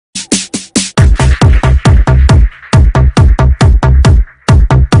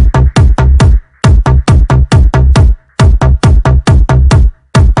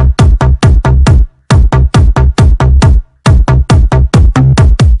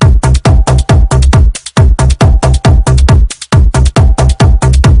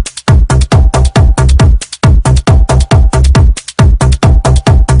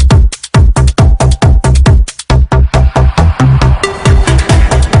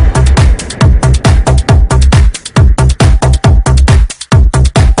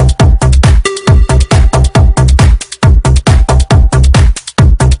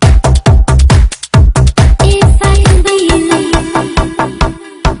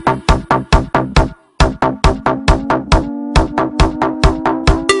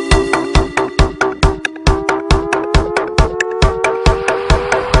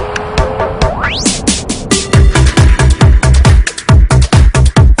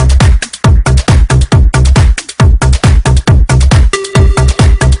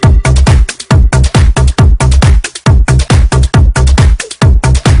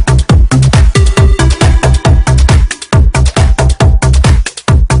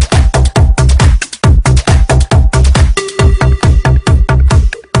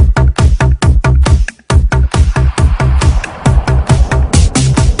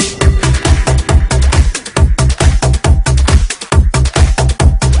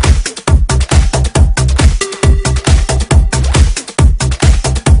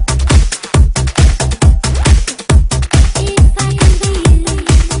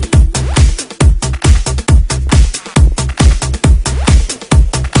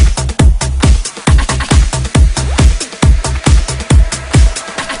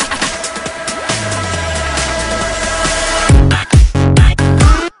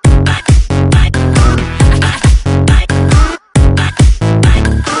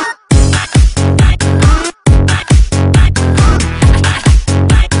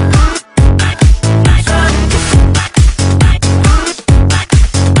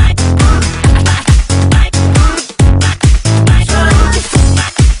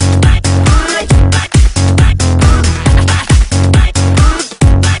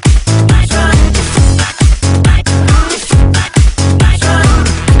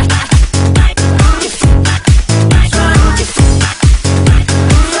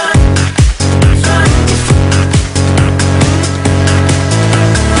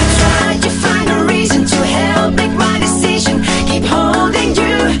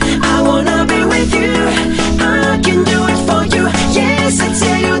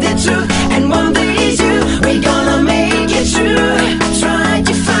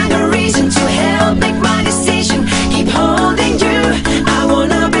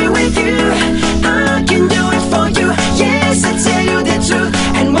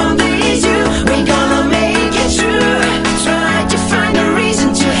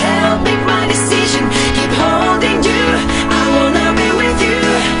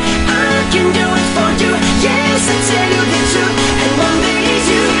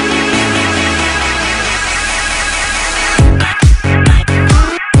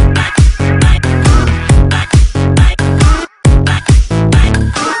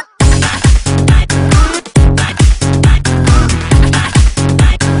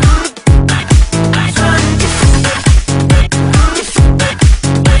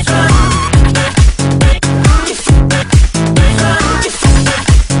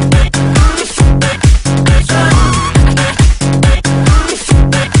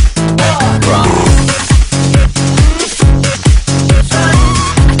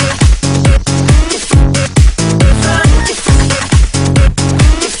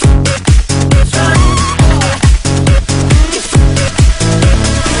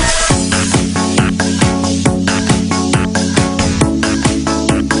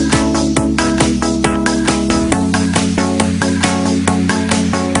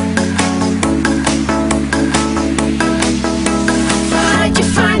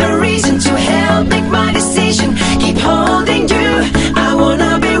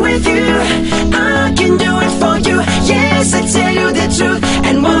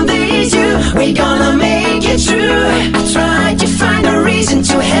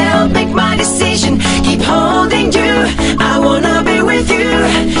reason to help make my decision. Keep holding you, I wanna be with you.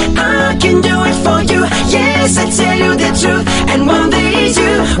 I can do it for you, yes, I tell you the truth. And one day it's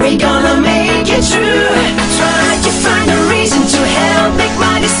you, we're gonna make it true. Try to find a reason to help make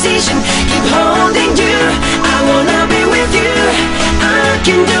my decision. Keep holding you, I wanna be with you. I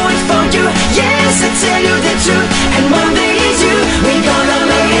can do it for you, yes, I tell you the truth. And one day it's you, we're gonna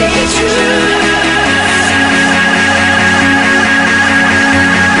make it true.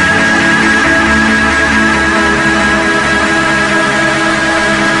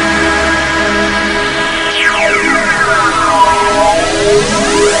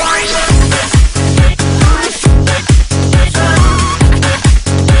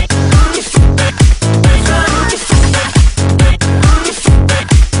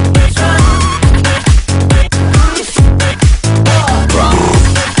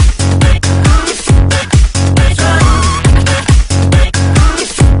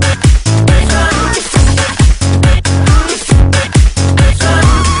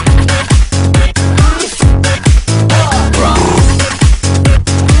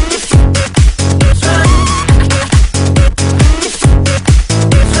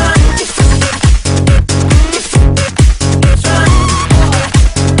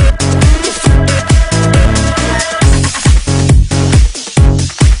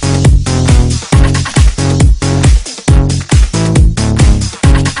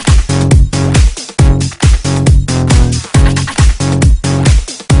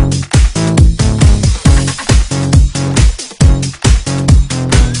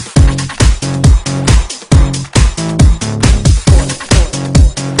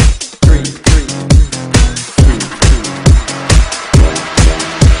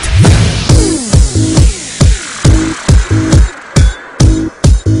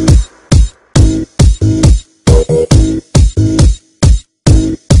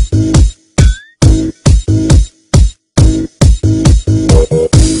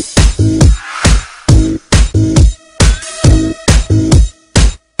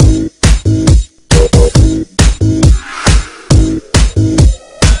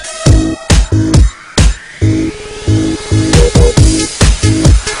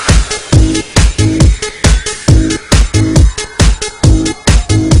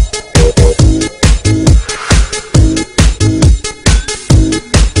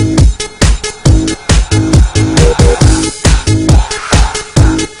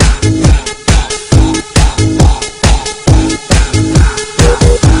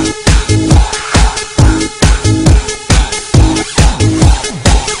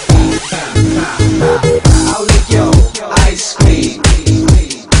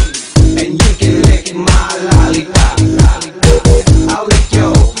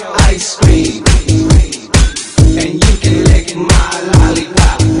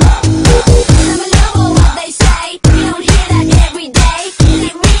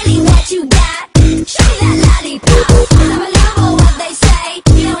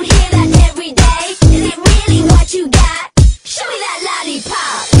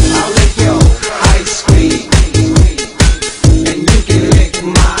 lollipop.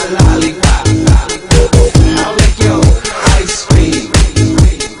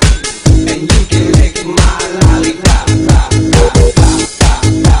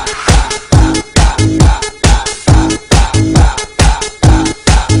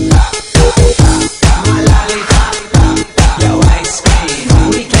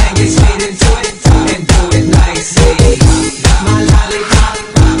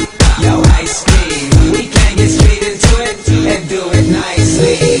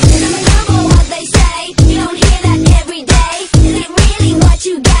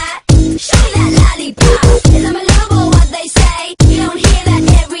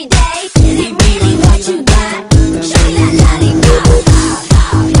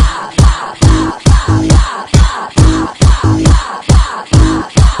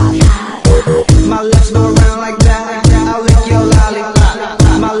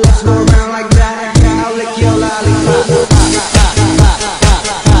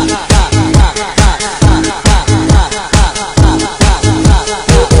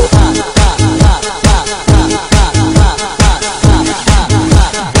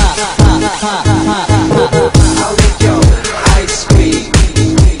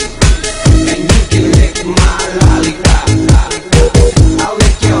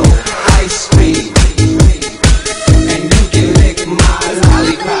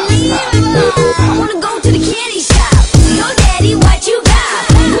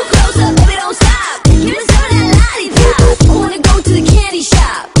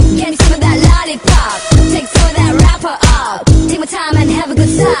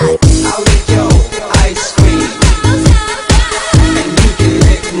 that. I'll lick your ice cream, and you can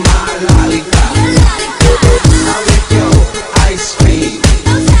lick my lollipop. I'll lick your ice cream,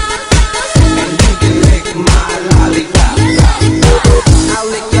 and you can lick my lollipop. I'll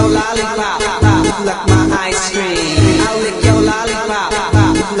lick your lollipop, like my ice cream. I'll lick your lollipop,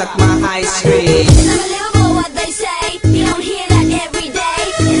 like my ice cream. It's unbelievable what they say, you don't hear that every day.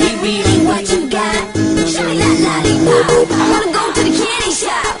 Let me eat what you got, show me that lollipop. I wanna go to the candy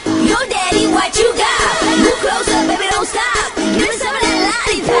shop, yo daddy, what you got? Move closer, baby, don't stop, give me some of that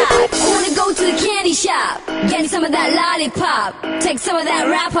lollipop. I wanna go to the candy shop, get me some of that lollipop. Take some of that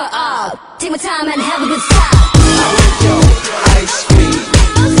wrapper off, take my time and have a good